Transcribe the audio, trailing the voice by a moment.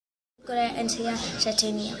Guetta, and so yeah, stay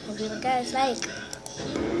tuned. Hope you guys like.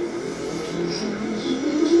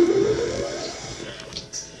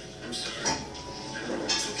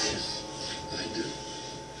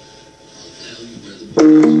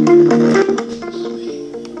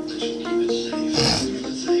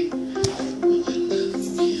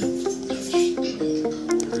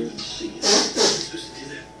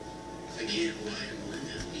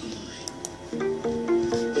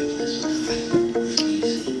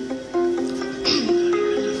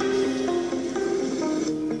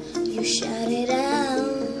 You shout it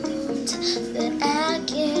out, but I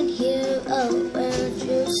can't hear a word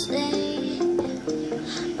you say.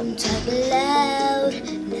 I'm talking loud,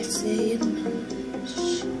 not saying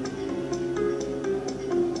much.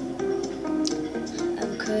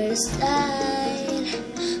 I'm criticized,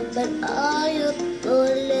 but all your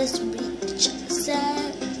bullets reach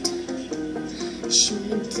set. Shoot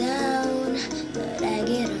me down, but I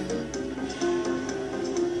get up.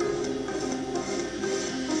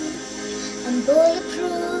 I'm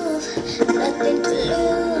bulletproof, nothing to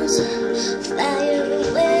lose. Fire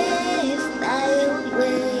away, fire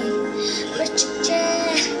away. Richard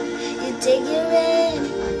Jet, you take your aim.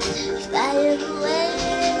 Fire away,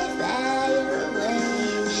 fire away.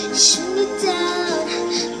 Shoot me down,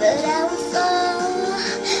 but I will fall.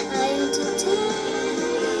 I am titanium.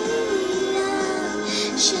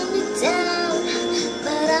 Shoot me down,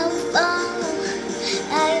 but I will fall.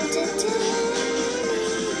 I am titanium.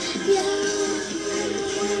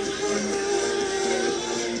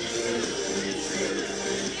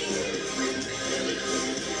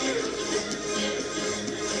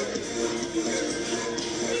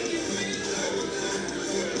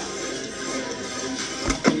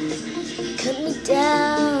 Cut me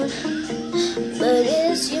down, but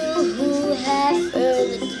it's you who have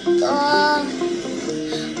heard the door.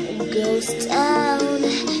 Ghost town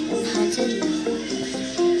and haunted love.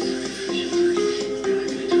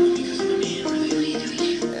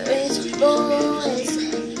 Raised boys,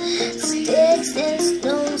 sticks and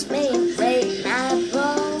stones may break my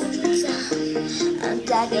bones. I'm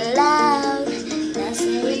talking loud, not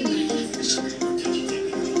saying much.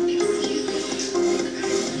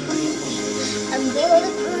 I'm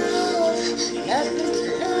bulletproof, nothing to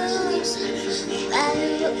lose.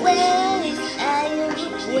 Fire away, fire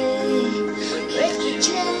away. Break the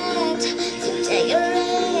jet, you take your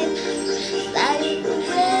aim. Fire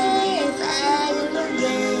away, fire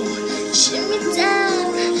away. Shoot me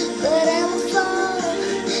down, but I will fall.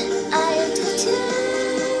 I am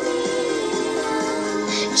titanium.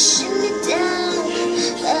 Shoot me down,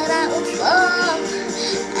 but I will fall.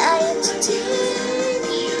 I am titanium.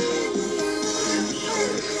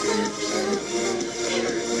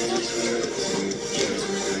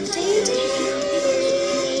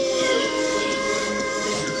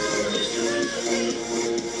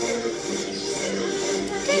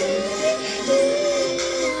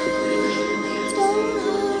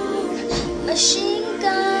 Machine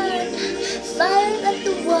gun, fire at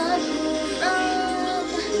the one who run.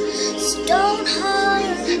 Stone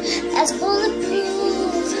hard as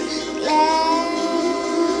bulletproof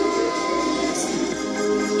glass.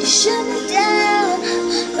 You shoot me down,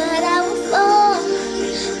 but I will fall.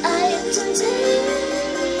 I am titanium.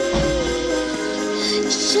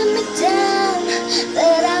 You shoot me down,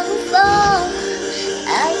 but I will fall. I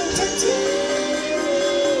am titanium.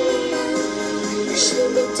 You shoot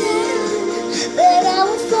me down, but I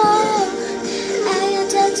will fall. I am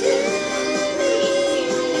titanium.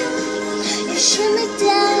 You shoot me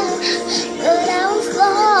down, but I will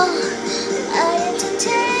fall. I am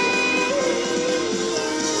titanium.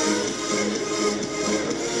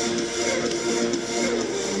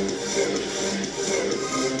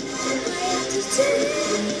 I am titanium.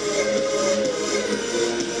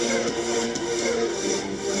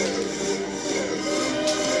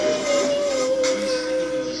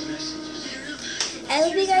 I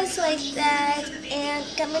hope you guys like that, and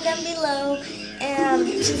comment down below and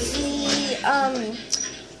to see other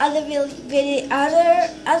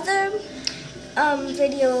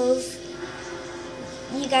videos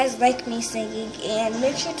you guys like me singing, and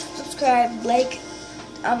make sure to subscribe, like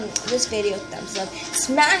this video, thumbs up,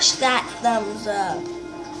 smash that thumbs up,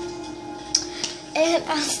 and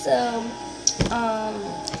also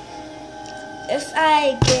if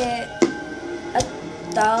I get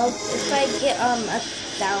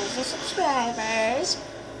 1,000 subscribers,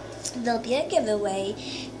 there'll be a giveaway,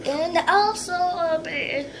 and also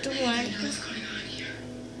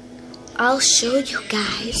I'll show you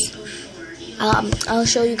guys. I'll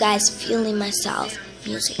show you guys Feeling Myself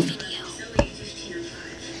music video.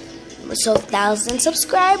 So 1,000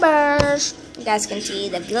 subscribers. You guys can see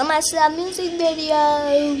the Feel Myself music video.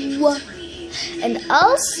 And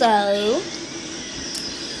also,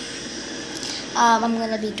 I'm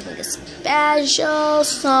gonna be doing a special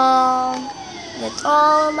song with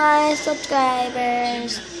all my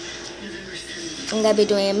subscribers. I'm gonna be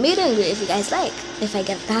doing a meet and greet if you guys like. If I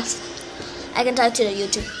get past, I can talk to the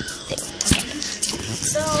YouTube thing. Okay.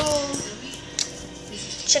 So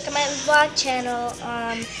check out my vlog channel.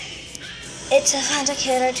 It's a Fanta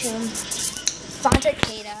Keita too. Fanta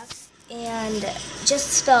Keita, and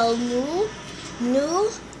just spell new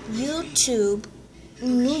YouTuber,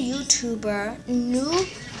 new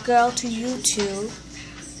girl to YouTube.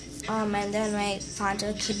 And then write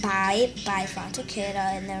Fanta by Fanta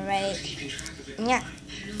Keita, and then write, yeah,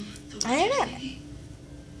 I don't know.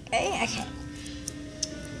 Okay.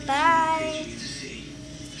 Bye.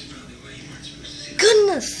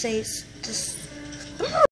 Goodness sakes, this.